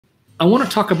I want to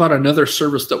talk about another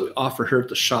service that we offer here at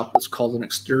the shop that's called an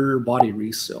exterior body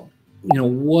reseal. You know,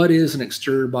 what is an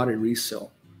exterior body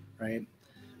reseal, right?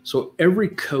 So every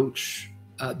coach,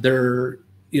 every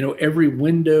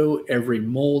window, every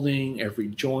molding, every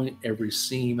joint, every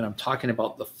seam, and I'm talking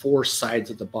about the four sides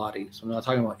of the body. So I'm not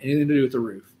talking about anything to do with the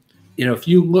roof. You know, if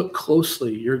you look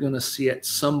closely, you're going to see at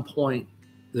some point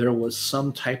there was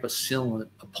some type of sealant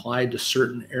applied to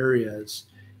certain areas,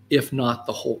 if not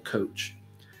the whole coach.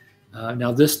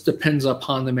 Now, this depends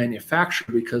upon the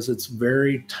manufacturer because it's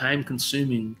very time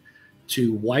consuming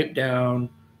to wipe down,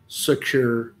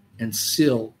 secure, and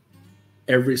seal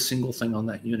every single thing on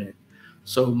that unit.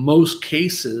 So most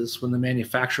cases when the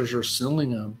manufacturers are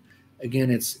sealing them, again,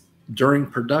 it's during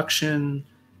production.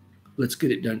 Let's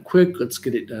get it done quick. Let's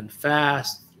get it done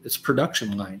fast. It's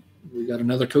production line. We got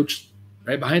another coach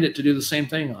right behind it to do the same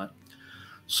thing on.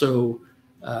 So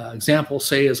example,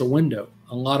 say is a window.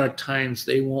 A lot of times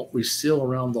they won't reseal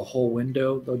around the whole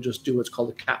window. They'll just do what's called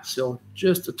a cap seal,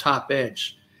 just the top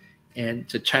edge, and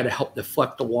to try to help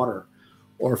deflect the water.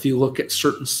 Or if you look at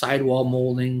certain sidewall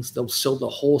moldings, they'll seal the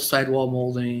whole sidewall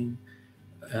molding.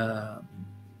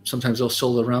 Sometimes they'll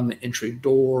seal around the entry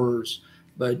doors,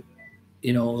 but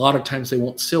you know, a lot of times they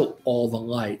won't seal all the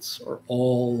lights or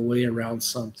all the way around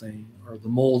something, or the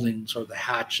moldings or the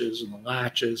hatches and the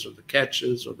latches or the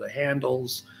catches or the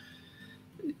handles.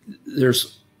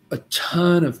 There's a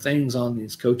ton of things on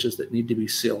these coaches that need to be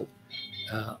sealed.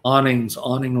 Awnings,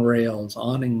 awning rails,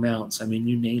 awning mounts, I mean,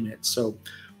 you name it. So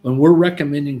when we're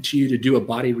recommending to you to do a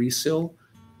body reseal,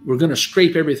 we're going to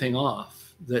scrape everything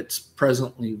off that's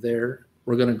presently there.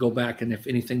 We're going to go back, and if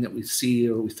anything that we see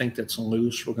or we think that's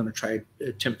loose, we're going to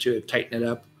attempt to tighten it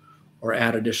up or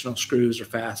add additional screws or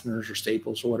fasteners or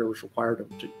staples or whatever is required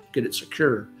to get it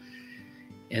secure.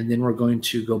 And then we're going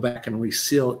to go back and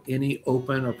reseal any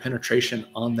open or penetration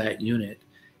on that unit.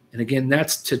 And again,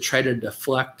 that's to try to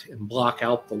deflect and block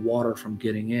out the water from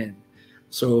getting in.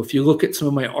 So if you look at some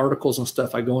of my articles and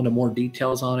stuff, I go into more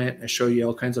details on it. I show you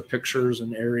all kinds of pictures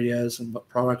and areas and what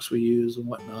products we use and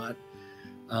whatnot.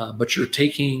 But you're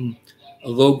taking a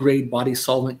low-grade body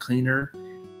solvent cleaner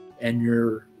and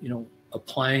you're,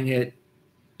 applying it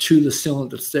to the sealant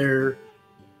that's there.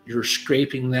 You're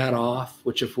scraping that off,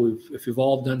 which if we've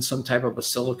all done some type of a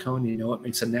silicone, it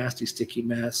makes a nasty sticky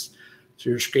mess. So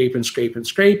you're scraping,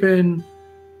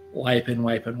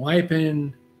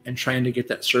 wiping, and trying to get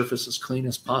that surface as clean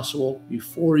as possible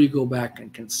before you go back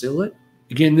and conceal it.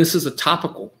 Again, this is a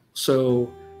topical,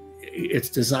 so it's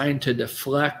designed to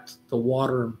deflect the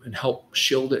water and help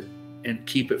shield it and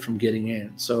keep it from getting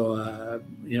in. So,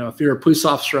 if you're a police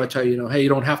officer, I tell you, hey, you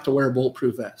don't have to wear a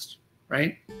bulletproof vest,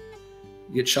 right?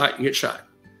 You get shot, you get shot.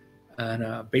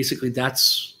 And basically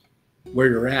that's where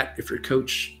you're at if your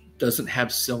coach doesn't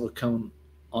have silicone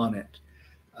on it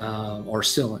or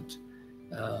sealant.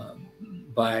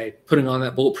 By putting on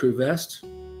that bulletproof vest,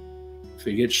 if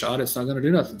you get shot, it's not going to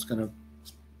do nothing. It's going to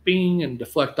bing and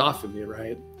deflect off of you,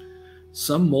 right?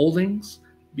 Some moldings,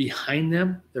 behind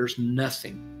them, there's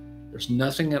nothing. There's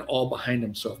nothing at all behind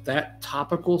them. So if that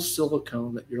topical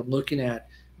silicone that you're looking at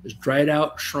is dried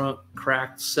out, shrunk,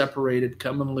 cracked, separated,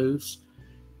 coming loose,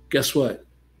 guess what?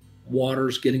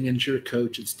 Water's getting into your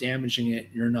coach. It's damaging it.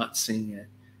 You're not seeing it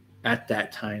at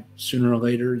that time. Sooner or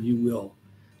later, you will.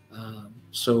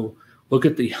 So look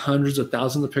at the hundreds of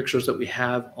thousands of pictures that we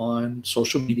have on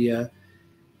social media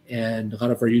and a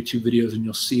lot of our YouTube videos, and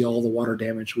you'll see all the water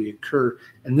damage we occur.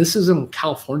 And this is in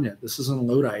California. This is in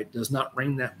Lodi. It does not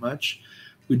rain that much.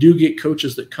 We do get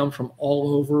coaches that come from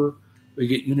all over. We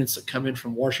get units that come in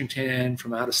from Washington,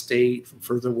 from out of state, from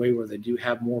further away where they do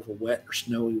have more of a wet or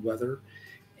snowy weather.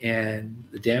 And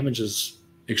the damage is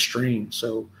extreme.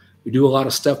 So we do a lot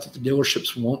of stuff that the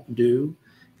dealerships won't do.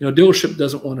 Dealership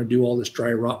doesn't want to do all this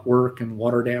dry rot work and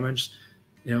water damage.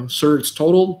 Sir, it's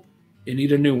totaled. You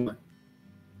need a new one.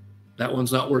 That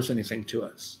one's not worth anything to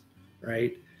us,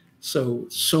 right? So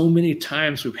many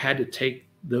times we've had to take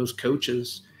those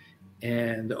coaches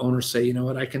and the owners say, you know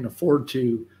what, I can afford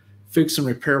to fix and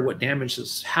repair what damage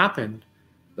has happened,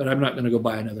 but I'm not going to go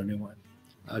buy another new one.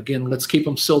 Again, let's keep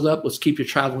them sealed up. Let's keep you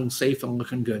traveling safe and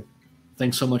looking good.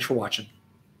 Thanks so much for watching.